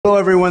Hello,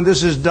 everyone.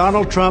 This is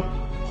Donald Trump,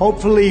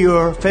 hopefully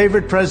your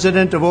favorite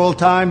president of all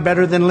time,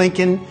 better than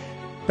Lincoln,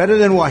 better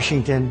than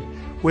Washington,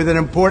 with an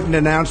important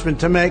announcement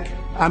to make.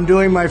 I'm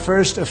doing my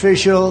first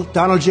official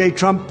Donald J.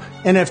 Trump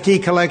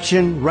NFT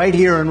collection right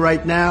here and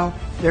right now.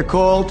 They're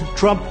called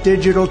Trump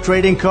Digital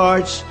Trading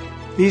Cards.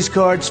 These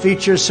cards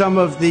feature some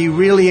of the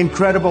really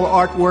incredible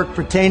artwork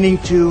pertaining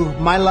to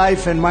my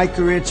life and my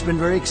career. It's been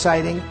very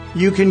exciting.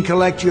 You can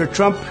collect your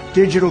Trump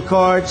digital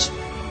cards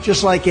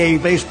just like a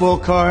baseball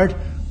card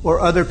or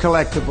other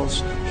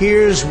collectibles.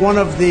 Here's one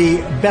of the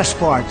best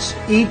parts.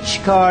 Each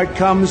card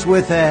comes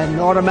with an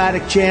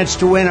automatic chance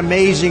to win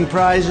amazing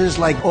prizes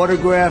like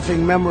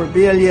autographing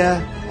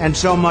memorabilia and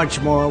so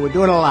much more. We're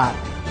doing a lot.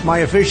 My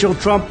official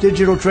Trump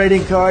digital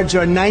trading cards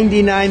are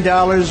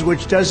 $99,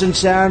 which doesn't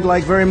sound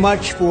like very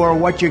much for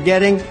what you're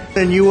getting.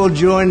 And you will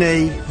join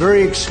a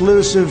very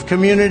exclusive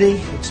community.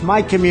 It's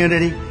my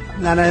community,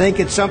 and I think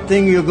it's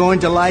something you're going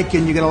to like,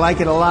 and you're going to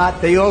like it a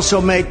lot. They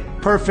also make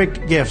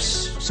perfect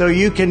gifts. So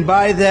you can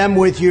buy them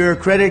with your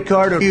credit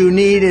card. All you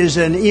need is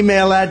an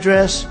email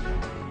address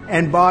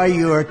and buy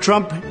your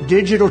Trump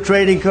digital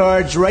trading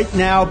cards right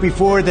now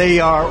before they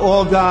are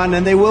all gone,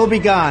 and they will be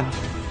gone.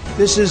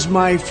 This is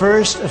my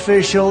first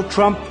official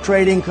Trump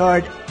trading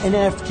card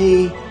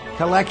NFT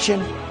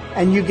collection,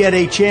 and you get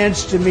a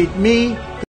chance to meet me